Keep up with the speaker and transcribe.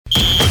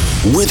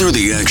Whether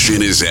the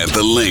action is at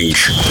the link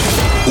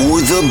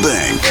or the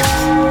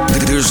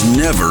bank, there's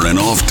never an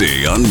off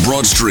day on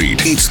Broad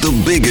Street. It's the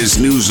biggest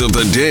news of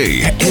the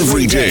day,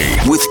 every day,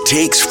 with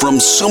takes from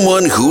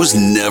someone who's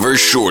never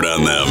short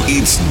on them.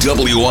 It's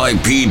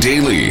WIP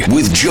Daily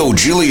with Joe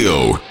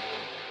Giglio.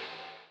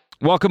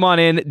 Welcome on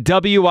in,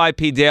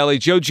 WIP Daily.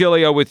 Joe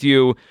Giglio with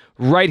you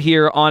right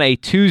here on a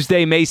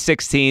Tuesday, May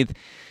 16th,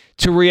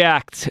 to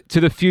react to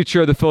the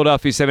future of the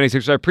Philadelphia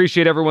 76ers. I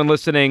appreciate everyone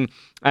listening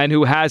and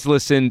who has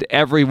listened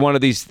every one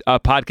of these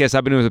podcasts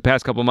I've been doing for the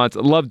past couple of months. I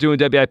love doing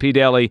WIP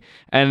Daily,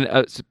 and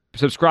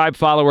subscribe,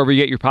 follow wherever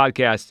you get your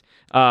podcasts.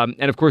 And,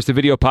 of course, the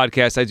video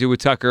podcast I do with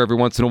Tucker every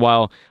once in a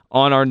while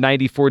on our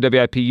 94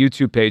 WIP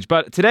YouTube page.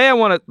 But today I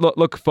want to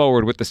look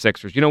forward with the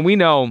Sixers. You know, we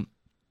know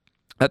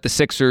that the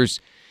Sixers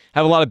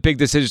have a lot of big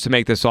decisions to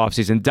make this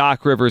offseason.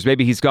 Doc Rivers,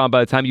 maybe he's gone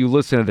by the time you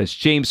listen to this.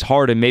 James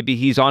Harden, maybe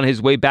he's on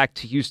his way back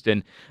to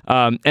Houston.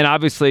 And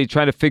obviously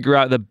trying to figure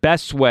out the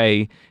best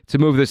way to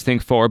move this thing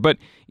forward. But,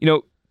 you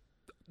know,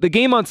 the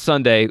game on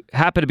Sunday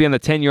happened to be on the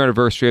 10-year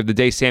anniversary of the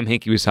day Sam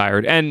Hinkie was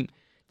hired. And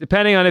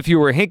depending on if you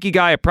were a Hinkie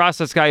guy, a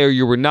process guy, or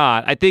you were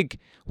not, I think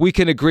we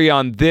can agree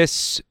on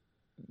this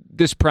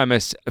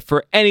premise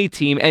for any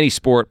team, any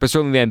sport, but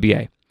certainly the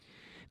NBA.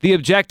 The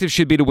objective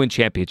should be to win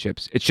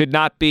championships. It should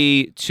not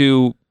be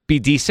to be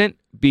decent,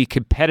 be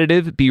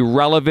competitive, be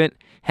relevant,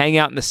 hang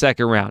out in the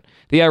second round.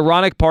 The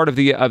ironic part of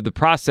the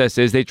process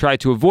is they tried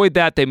to avoid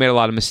that. They made a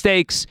lot of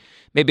mistakes,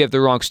 maybe have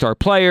the wrong star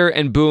player,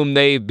 and boom,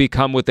 they've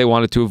become what they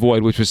wanted to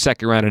avoid, which was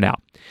second round and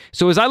out.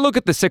 So as I look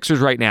at the Sixers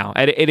right now,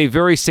 at a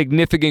very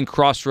significant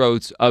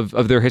crossroads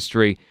of their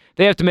history,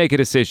 they have to make a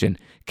decision.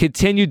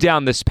 Continue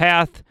down this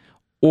path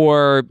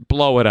or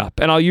blow it up.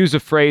 And I'll use a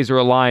phrase or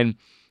a line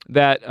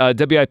that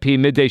WIP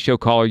Midday Show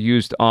caller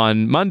used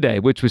on Monday,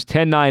 which was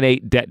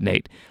 10-9-8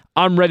 detonate.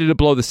 I'm ready to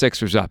blow the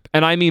Sixers up.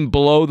 And I mean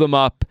blow them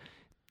up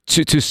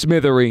to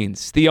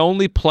smithereens. The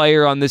only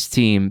player on this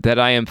team that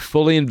I am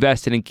fully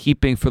invested in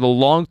keeping for the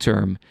long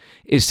term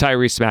is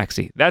Tyrese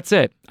Maxey. That's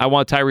it. I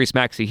want Tyrese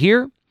Maxey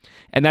here,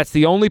 and that's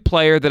the only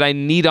player that I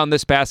need on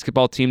this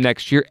basketball team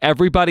next year.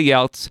 Everybody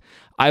else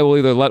I will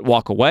either let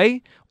walk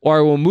away or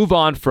I will move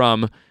on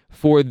from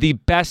for the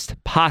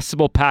best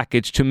possible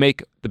package to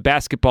make the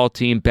basketball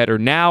team better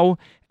now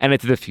and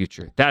into the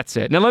future. That's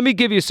it. Now, let me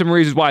give you some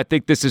reasons why I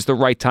think this is the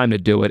right time to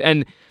do it.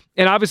 And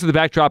obviously, the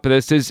backdrop of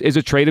this is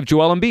a trade of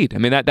Joel Embiid. I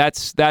mean,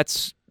 that's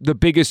the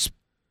biggest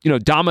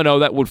domino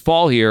that would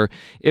fall here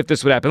if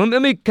this would happen.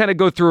 Let me kind of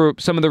go through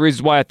some of the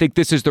reasons why I think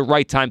this is the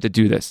right time to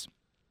do this.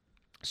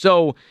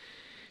 So,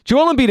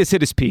 Joel Embiid has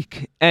hit his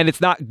peak, and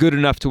it's not good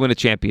enough to win a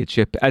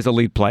championship as a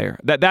lead player.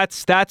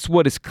 That's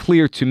what is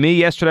clear to me.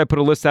 Yesterday, I put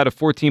a list out of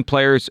 14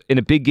 players in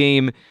a big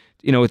game,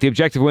 with the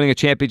objective of winning a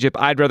championship,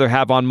 I'd rather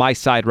have on my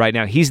side right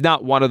now. He's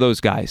not one of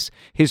those guys.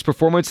 His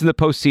performance in the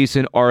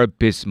postseason are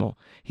abysmal.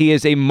 He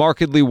is a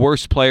markedly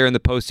worse player in the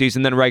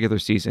postseason than regular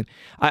season.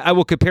 I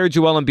will compare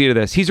Joel Embiid to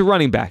this. He's a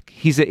running back.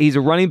 He's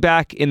a running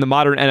back in the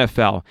modern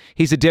NFL.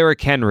 He's a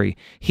Derrick Henry.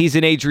 He's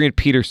an Adrian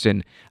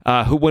Peterson,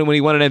 who when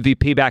he won an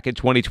MVP back in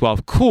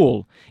 2012.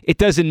 Cool. It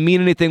doesn't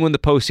mean anything when the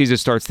postseason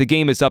starts. The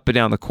game is up and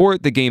down the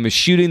court. The game is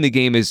shooting. The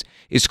game is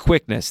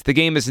quickness. The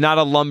game is not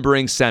a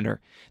lumbering center.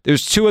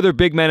 There's two other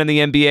big men in the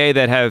NBA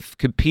that have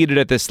competed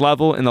at this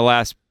level in the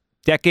last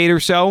decade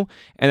or so,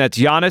 and that's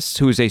Giannis,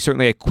 who is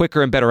certainly a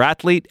quicker and better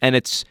athlete, and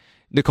it's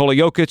Nikola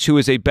Jokic, who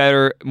is a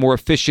better, more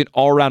efficient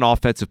all-around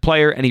offensive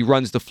player, and he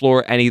runs the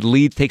floor, and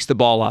he takes the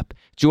ball up.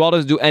 Joel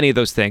doesn't do any of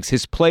those things.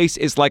 His place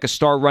is like a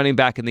star running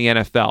back in the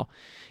NFL.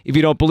 If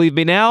you don't believe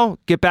me now,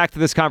 get back to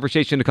this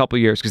conversation in a couple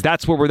of years, because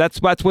that's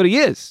what he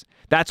is.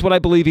 That's what I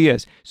believe he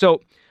is.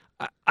 So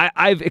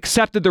I've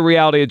accepted the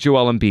reality of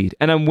Joel Embiid,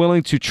 and I'm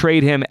willing to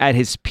trade him at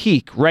his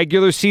peak,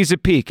 regular season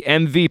peak,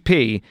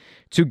 MVP,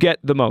 to get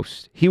the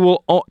most. He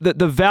will.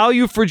 The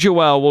value for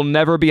Joel will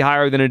never be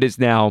higher than it is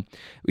now.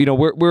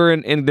 We're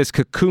in this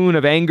cocoon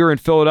of anger in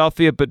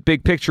Philadelphia, but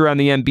big picture on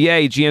the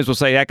NBA, GMs will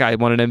say that guy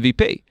won an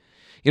MVP.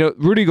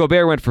 Rudy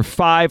Gobert went for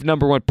 5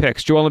 number 1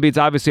 picks. Joel Embiid's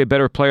obviously a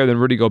better player than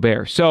Rudy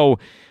Gobert. So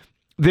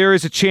there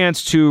is a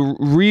chance to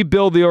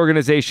rebuild the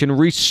organization,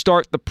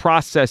 restart the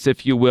process,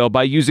 if you will,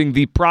 by using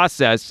the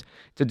process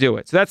to do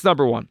it. So that's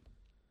number 1.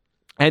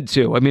 And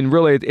 2, I mean,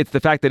 really, it's the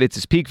fact that it's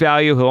his peak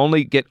value. He'll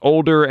only get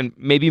older and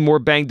maybe more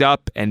banged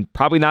up and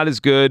probably not as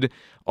good.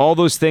 All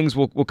those things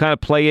will kind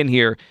of play in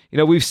here.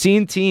 We've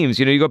seen teams,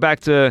 you go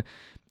back to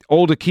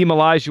old Akeem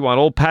Olajuwon,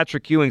 old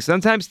Patrick Ewing.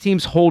 Sometimes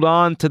teams hold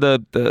on to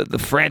the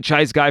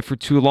franchise guy for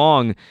too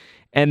long.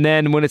 And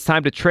then when it's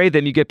time to trade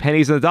them, you get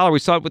pennies on the dollar. We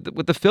saw it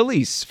with the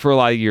Phillies for a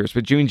lot of years,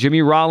 between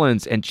Jimmy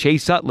Rollins and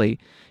Chase Utley.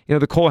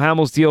 The Cole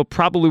Hamels deal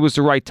probably was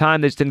the right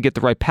time. They just didn't get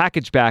the right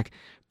package back.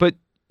 But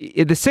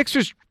the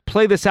Sixers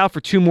play this out for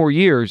 2 more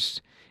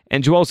years,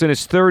 and Joel's in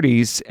his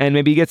 30s, and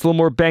maybe he gets a little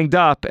more banged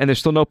up, and there's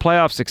still no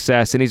playoff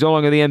success, and he's no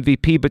longer the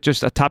MVP, but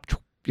just a top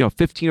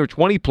 15 or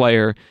 20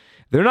 player.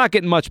 They're not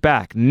getting much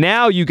back.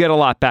 Now you get a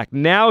lot back.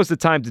 Now is the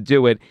time to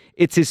do it.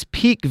 It's his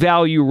peak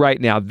value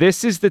right now.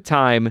 This is the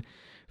time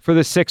for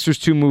the Sixers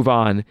to move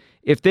on.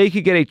 If they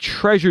could get a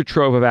treasure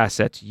trove of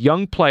assets,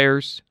 young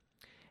players,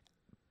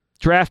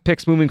 draft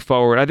picks moving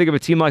forward. I think of a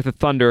team like the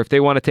Thunder, if they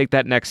want to take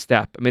that next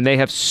step. I mean, they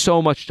have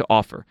so much to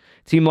offer.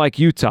 A team like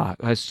Utah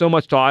has so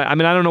much to offer. I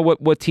mean, I don't know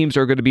what teams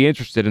are going to be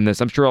interested in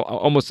this. I'm sure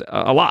almost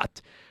a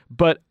lot.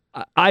 But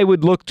I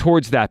would look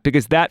towards that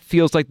because that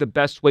feels like the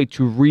best way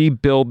to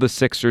rebuild the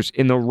Sixers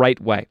in the right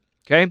way.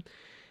 Okay?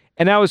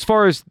 And now as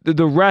far as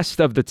the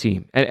rest of the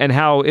team and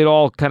how it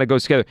all kind of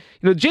goes together,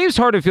 James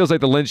Harden feels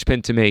like the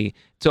linchpin to me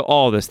to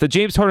all this. The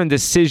James Harden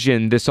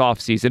decision this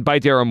offseason by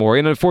Daryl Morey.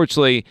 And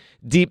unfortunately,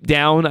 deep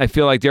down, I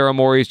feel like Daryl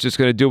Morey is just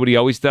going to do what he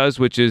always does,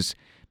 which is,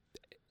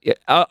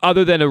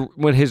 other than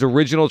when his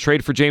original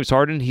trade for James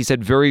Harden, he's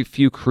had very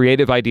few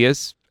creative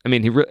ideas. I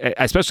mean,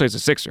 especially as a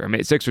Sixer. I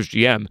mean, Sixers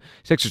GM,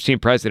 Sixers team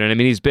president. I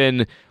mean, he's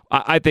been,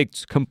 I think,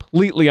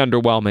 completely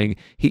underwhelming.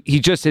 He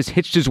just has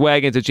hitched his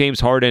wagon to James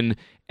Harden,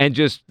 and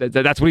just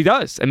that's what he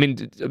does. I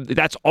mean,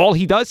 that's all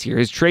he does here.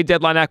 His trade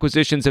deadline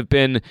acquisitions have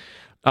been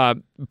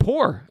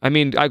poor. I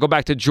mean, I go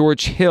back to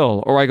George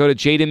Hill, or I go to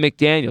Jaden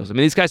McDaniels. I mean,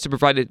 these guys have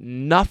provided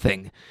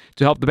nothing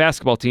to help the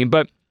basketball team.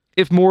 But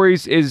if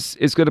Morey's is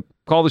going to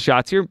call the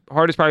shots here,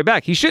 Harden's probably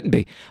back. He shouldn't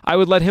be. I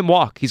would let him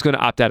walk. He's going to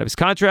opt out of his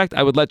contract.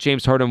 I would let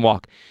James Harden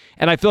walk.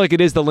 And I feel like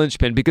it is the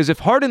linchpin, because if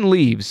Harden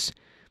leaves,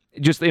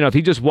 if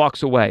he just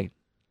walks away,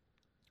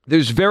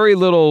 there's very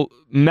little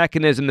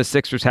mechanism the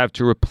Sixers have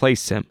to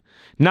replace him.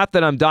 Not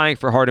that I'm dying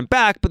for Harden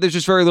back, but there's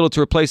just very little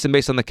to replace him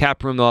based on the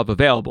cap room they'll have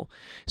available.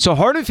 So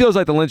Harden feels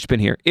like the linchpin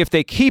here. If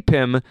they keep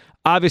him,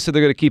 obviously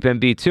they're going to keep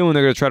Embiid too, and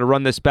they're going to try to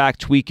run this back,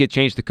 tweak it,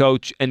 change the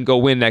coach, and go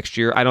win next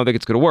year. I don't think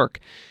it's going to work.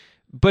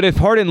 But if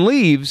Harden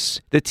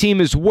leaves, the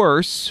team is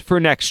worse for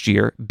next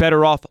year,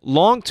 better off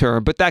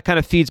long-term, but that kind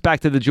of feeds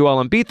back to the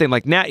Joel Embiid thing.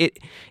 Like, now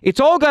it's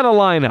all got to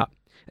line up.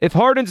 If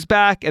Harden's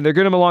back and they're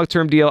giving him a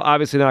long-term deal,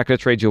 obviously they're not going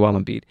to trade Joel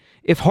Embiid.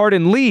 If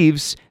Harden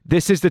leaves,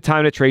 this is the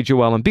time to trade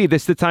Joel Embiid.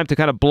 This is the time to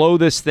kind of blow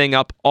this thing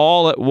up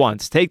all at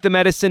once. Take the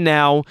medicine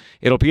now.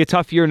 It'll be a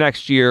tough year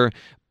next year,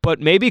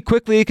 but maybe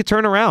quickly it could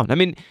turn around. I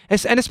mean,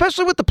 and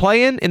especially with the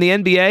play-in in the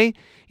NBA,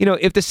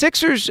 if the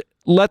Sixers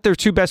let their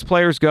two best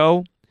players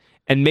go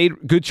and made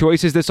good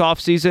choices this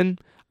offseason,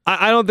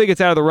 I don't think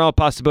it's out of the realm of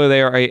possibility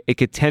they are a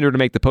contender to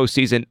make the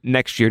postseason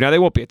next year. Now, they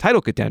won't be a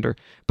title contender,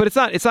 but it's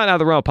not out of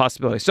the realm of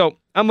possibility. So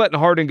I'm letting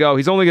Harden go.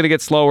 He's only going to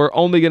get slower,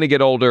 only going to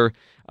get older.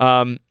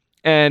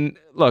 And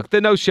look, the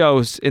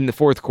no-shows in the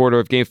fourth quarter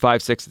of Game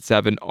 5, 6, and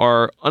 7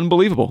 are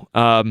unbelievable.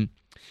 And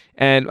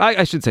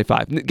I should say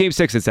 5. Game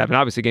 6 and 7.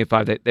 Obviously, Game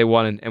 5, they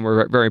won and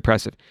were very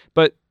impressive.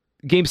 But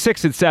Game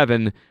 6 and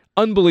 7,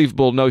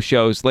 unbelievable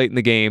no-shows late in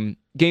the game.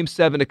 Game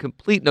 7, a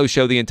complete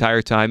no-show the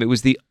entire time. It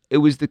was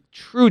the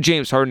true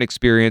James Harden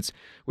experience,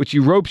 which he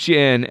ropes you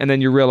in, and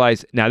then you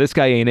realize, now this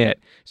guy ain't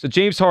it. So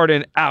James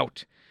Harden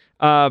out.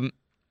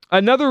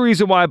 Another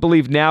reason why I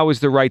believe now is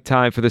the right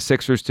time for the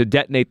Sixers to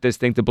detonate this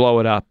thing, to blow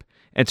it up,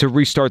 and to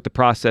restart the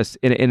process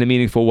in a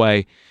meaningful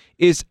way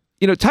is,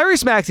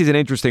 Tyrese Maxey is an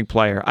interesting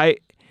player. I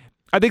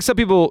think some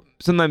people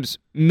sometimes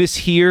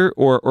mishear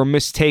or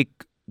mistake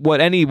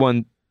what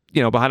anyone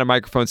behind a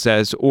microphone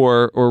says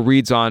or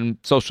reads on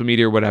social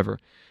media or whatever.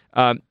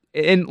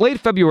 In late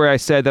February, I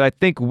said that I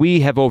think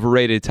we have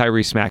overrated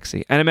Tyrese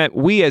Maxey. And I meant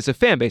we as a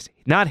fan base,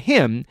 not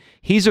him.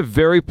 He's a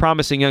very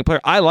promising young player.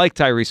 I like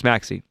Tyrese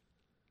Maxey.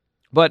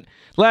 But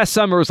last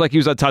summer, it was like he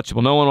was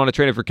untouchable. No one wanted to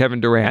trade him for Kevin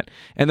Durant.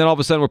 And then all of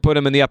a sudden, we're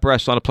putting him in the upper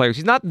echelon of players.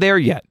 He's not there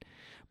yet,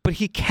 but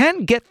he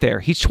can get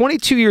there. He's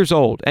 22 years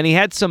old, and he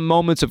had some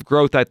moments of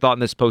growth, I thought, in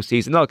this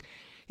postseason. Look,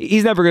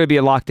 he's never going to be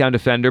a lockdown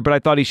defender, but I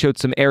thought he showed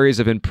some areas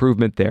of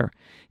improvement there.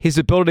 His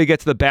ability to get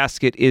to the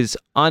basket is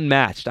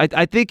unmatched.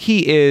 I think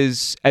he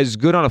is as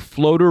good on a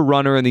floater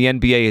runner in the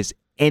NBA as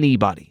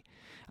anybody.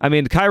 I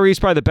mean, Kyrie's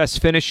probably the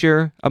best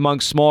finisher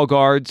among small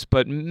guards,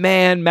 but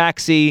man,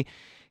 Maxey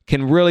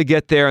can really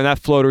get there, and that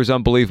floater is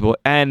unbelievable.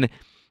 And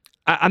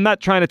I'm not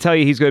trying to tell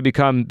you he's going to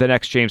become the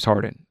next James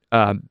Harden,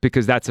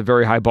 because that's a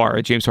very high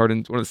bar. James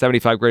Harden's one of the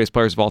 75 greatest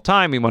players of all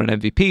time. He won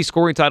an MVP,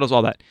 scoring titles,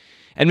 all that.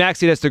 And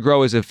Maxey has to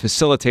grow as a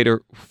facilitator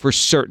for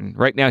certain.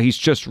 Right now, he's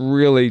just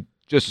really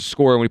just a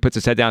scorer when he puts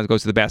his head down and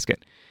goes to the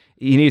basket.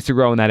 He needs to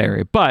grow in that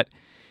area. But,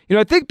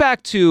 I think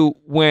back to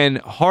when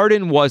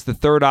Harden was the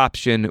third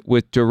option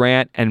with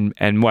Durant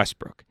and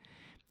Westbrook.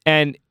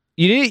 And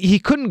he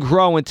couldn't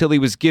grow until he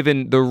was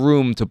given the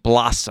room to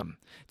blossom,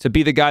 to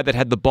be the guy that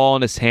had the ball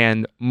in his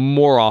hand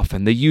more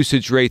often, the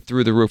usage rate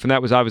through the roof. And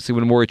that was obviously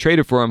when Morey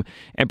traded for him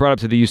and brought him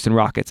to the Houston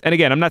Rockets. And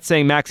again, I'm not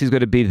saying Maxey's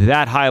going to be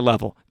that high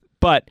level,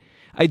 but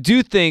I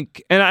do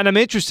think, and I'm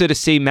interested to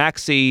see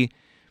Maxey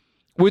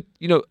with,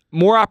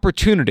 more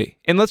opportunity.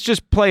 And let's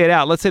just play it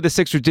out. Let's say the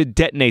Sixers did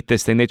detonate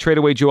this thing. They trade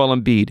away Joel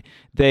Embiid.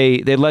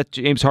 They let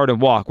James Harden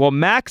walk. Well,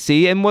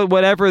 Maxey and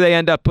whatever they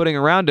end up putting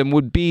around him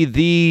would be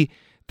the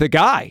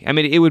guy. I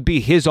mean, it would be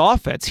his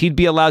offense. He'd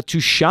be allowed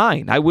to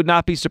shine. I would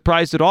not be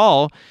surprised at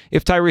all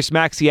if Tyrese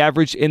Maxey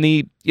averaged in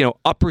the,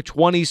 upper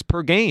 20s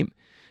per game.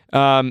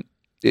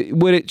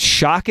 Would it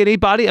shock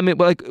anybody? I mean,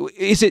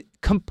 is it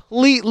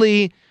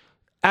completely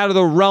out of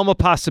the realm of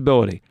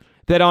possibility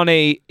that on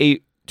a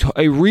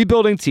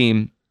rebuilding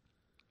team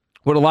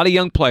with a lot of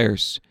young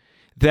players,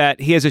 that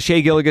he has a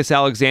Shea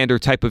Gilgeous-Alexander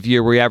type of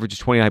year where he averages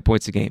 29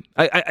 points a game.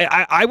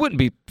 I wouldn't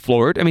be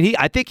floored. I mean,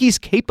 I think he's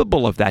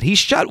capable of that. He's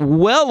shot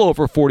well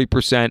over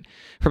 40%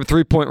 from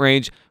three-point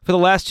range for the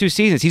last 2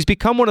 seasons. He's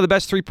become one of the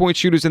best three-point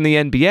shooters in the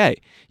NBA.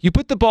 You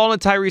put the ball in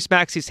Tyrese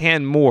Maxey's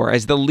hand more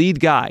as the lead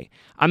guy.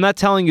 I'm not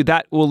telling you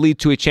that will lead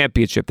to a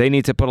championship. They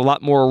need to put a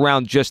lot more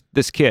around just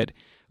this kid.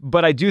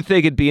 But I do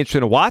think it'd be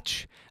interesting to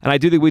watch. And I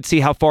do think we'd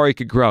see how far he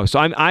could grow.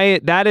 So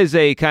that is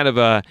a kind of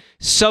a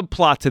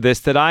subplot to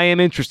this that I am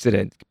interested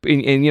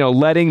in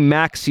letting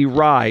Maxey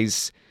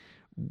rise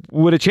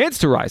with a chance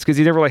to rise because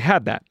he never really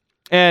had that.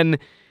 And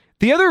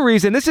the other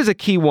reason, this is a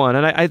key one,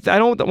 and I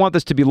don't want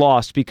this to be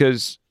lost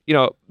because there's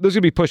going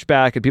to be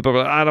pushback and people are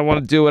like, I don't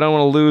want to do it, I don't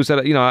want to lose,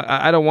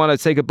 I don't want to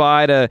say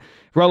goodbye to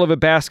relevant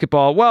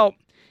basketball. Well,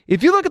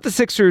 if you look at the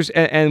Sixers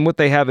and what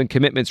they have in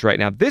commitments right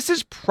now, this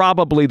is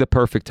probably the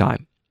perfect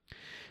time.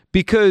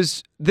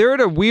 Because they're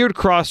at a weird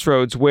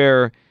crossroads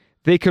where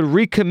they could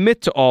recommit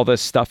to all this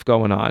stuff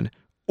going on,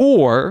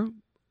 or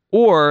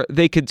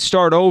they could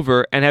start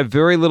over and have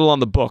very little on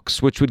the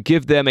books, which would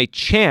give them a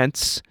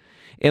chance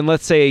in,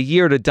 let's say, a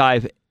year to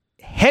dive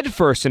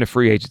headfirst into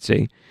free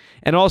agency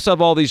and also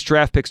have all these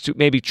draft picks to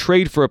maybe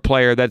trade for a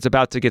player that's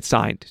about to get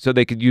signed so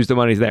they could use the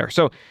money there.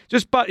 So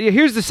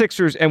here's the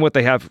Sixers and what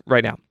they have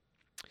right now.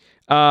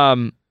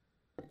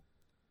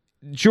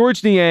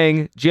 George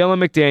Niang,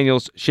 Jalen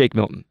McDaniels, Shake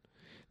Milton.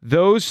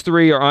 Those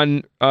three are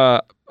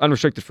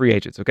unrestricted free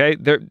agents. Okay,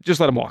 they're just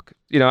let them walk.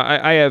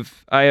 I have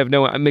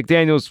no.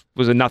 McDaniels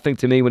was a nothing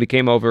to me when he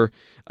came over.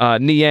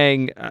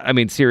 Niang, I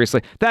mean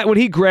seriously, that when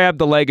he grabbed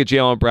the leg of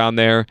Jaylen Brown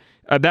there,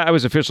 that I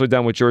was officially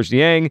done with George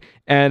Niang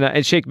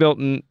and Shake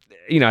Milton.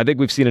 I think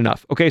we've seen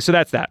enough. Okay, so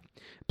that's that.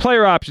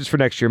 Player options for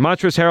next year: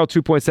 Montrezl Harrell,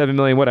 $2.7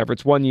 million, whatever.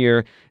 It's 1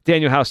 year.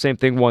 Daniel House, same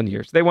thing, 1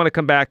 year. So they want to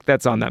come back.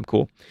 That's on them.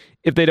 Cool.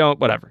 If they don't,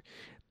 whatever.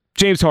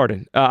 James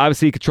Harden,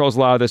 obviously he controls a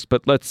lot of this,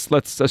 but let's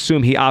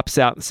assume he opts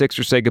out and the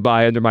Sixers say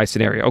goodbye under my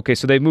scenario. Okay,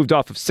 so they've moved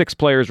off of 6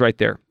 players right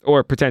there,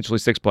 or potentially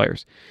 6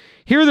 players.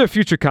 Here are their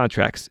future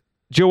contracts.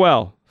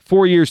 Joel,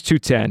 4 years,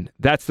 210.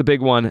 That's the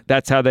big one.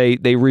 That's how they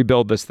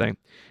rebuild this thing.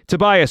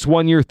 Tobias,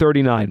 1 year,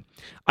 39.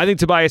 I think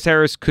Tobias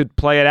Harris could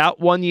play it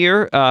out 1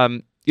 year,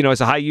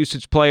 as a high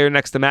usage player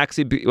next to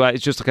Maxey.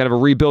 It's just kind of a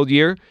rebuild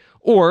year.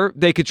 Or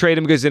they could trade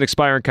him because it's an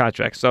expiring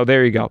contract. So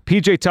there you go.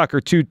 PJ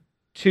Tucker, 2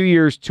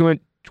 years,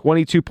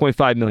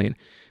 $22.5 million.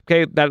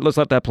 Okay, let's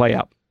let that play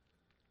out.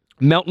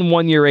 Melton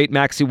 1 year, 8,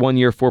 Maxey 1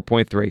 year,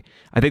 4.3.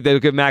 I think they'll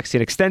give Maxey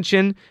an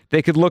extension.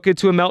 They could look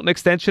into a Melton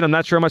extension. I'm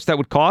not sure how much that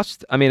would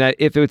cost. I mean,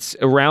 if it's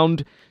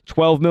around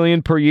 $12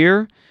 million per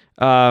year,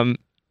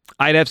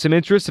 I'd have some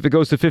interest. If it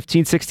goes to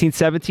 15, 16,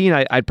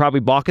 17, I'd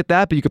probably balk at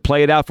that, but you could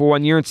play it out for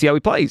 1 year and see how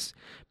he plays.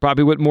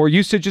 Probably with more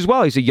usage as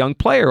well. He's a young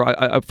player,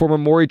 a former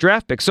Morey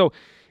draft pick. So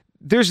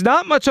there's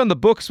not much on the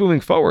books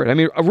moving forward. I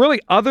mean, really,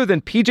 other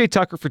than PJ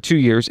Tucker for 2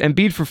 years,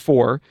 Embiid for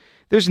 4,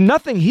 there's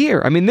nothing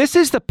here. I mean, this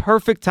is the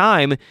perfect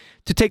time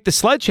to take the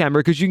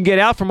sledgehammer because you can get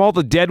out from all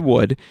the dead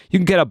wood. You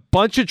can get a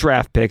bunch of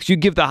draft picks. You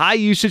give the high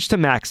usage to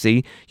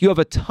Maxey. You have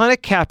a ton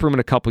of cap room in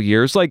a couple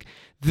years. Like,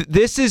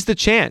 this is the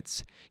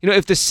chance.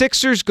 If the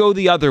Sixers go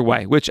the other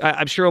way, which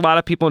I'm sure a lot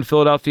of people in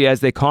Philadelphia, as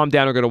they calm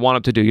down, are going to want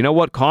them to do. You know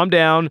what? Calm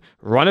down,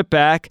 run it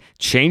back,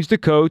 change the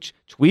coach,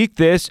 tweak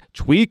this,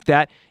 tweak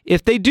that.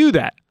 If they do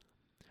that,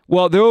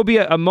 well, there will be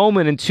a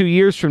moment in 2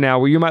 years from now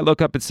where you might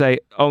look up and say,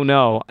 oh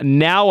no,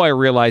 now I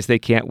realize they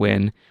can't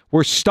win.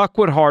 We're stuck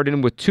with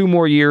Harden with 2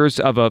 more years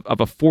of a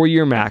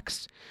 4-year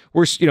max.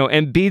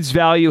 Embiid's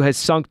value has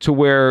sunk to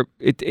where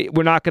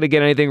we're not going to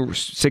get anything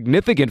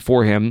significant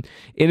for him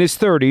in his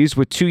 30s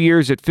with 2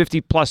 years at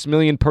 $50+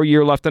 million per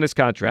year left on his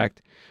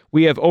contract.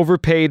 We have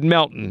overpaid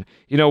Melton.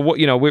 We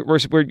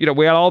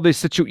had all this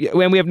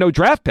situation, and we have no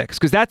draft picks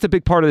because that's a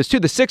big part of this too.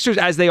 The Sixers,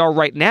 as they are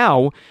right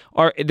now,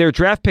 are their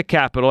draft pick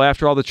capital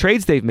after all the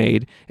trades they've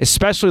made,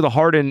 especially the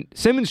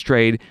Harden-Simmons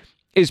trade,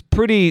 is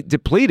pretty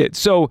depleted.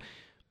 So,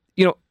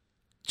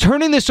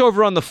 turning this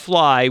over on the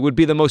fly would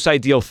be the most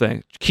ideal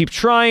thing. Keep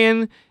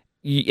trying.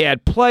 You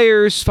add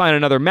players, find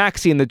another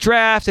Maxey in the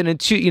draft, and in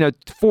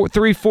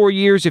 3-4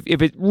 years,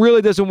 if it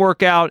really doesn't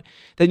work out,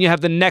 then you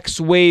have the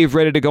next wave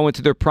ready to go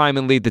into their prime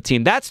and lead the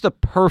team. That's the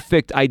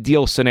perfect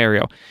ideal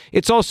scenario.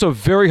 It's also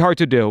very hard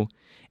to do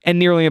and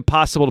nearly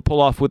impossible to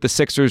pull off with the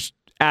Sixers'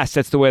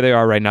 assets the way they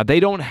are right now.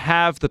 They don't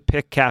have the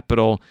pick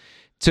capital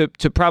to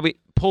probably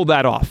pull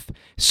that off.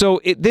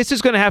 So this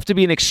is going to have to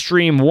be an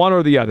extreme one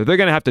or the other. They're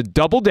going to have to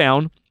double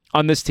down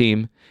on this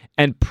team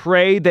and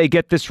pray they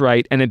get this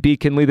right and Embiid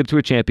can lead them to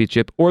a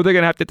championship, or they're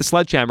going to have to hit the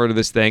sledgehammer to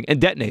this thing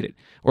and detonate it.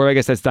 Or I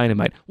guess that's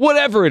dynamite.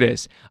 Whatever it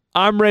is,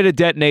 I'm ready to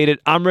detonate it.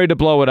 I'm ready to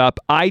blow it up.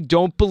 I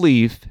don't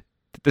believe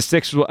that the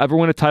Sixers will ever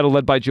win a title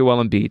led by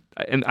Joel Embiid,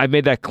 and I've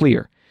made that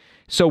clear.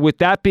 So with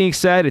that being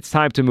said, it's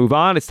time to move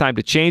on. It's time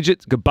to change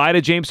it. Goodbye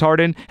to James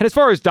Harden. And as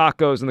far as Doc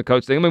goes and the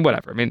coach thing, I mean,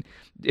 whatever. I mean,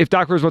 if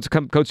Doc Rivers wants to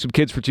come coach some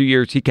kids for 2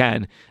 years, he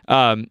can.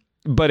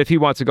 But if he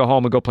wants to go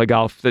home and go play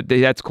golf,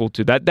 that's cool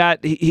too.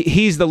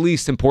 He's the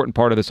least important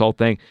part of this whole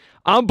thing.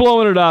 I'm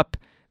blowing it up.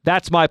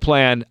 That's my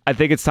plan. I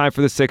think it's time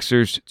for the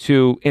Sixers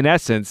to, in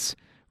essence,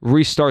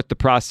 restart the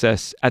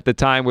process at the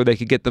time where they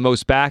could get the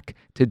most back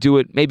to do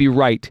it maybe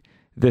right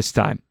this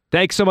time.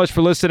 Thanks so much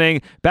for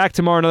listening. Back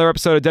tomorrow, another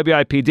episode of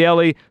WIP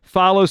Daily.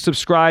 Follow,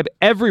 subscribe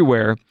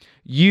everywhere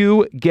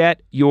you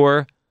get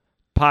your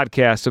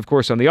podcasts, of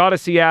course, on the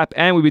Odyssey app,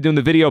 and we'll be doing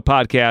the video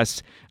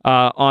podcasts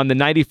on the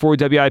 94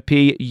 WIP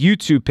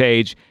YouTube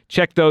page.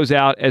 Check those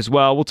out as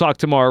well. We'll talk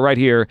tomorrow right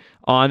here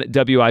on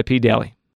WIP Daily.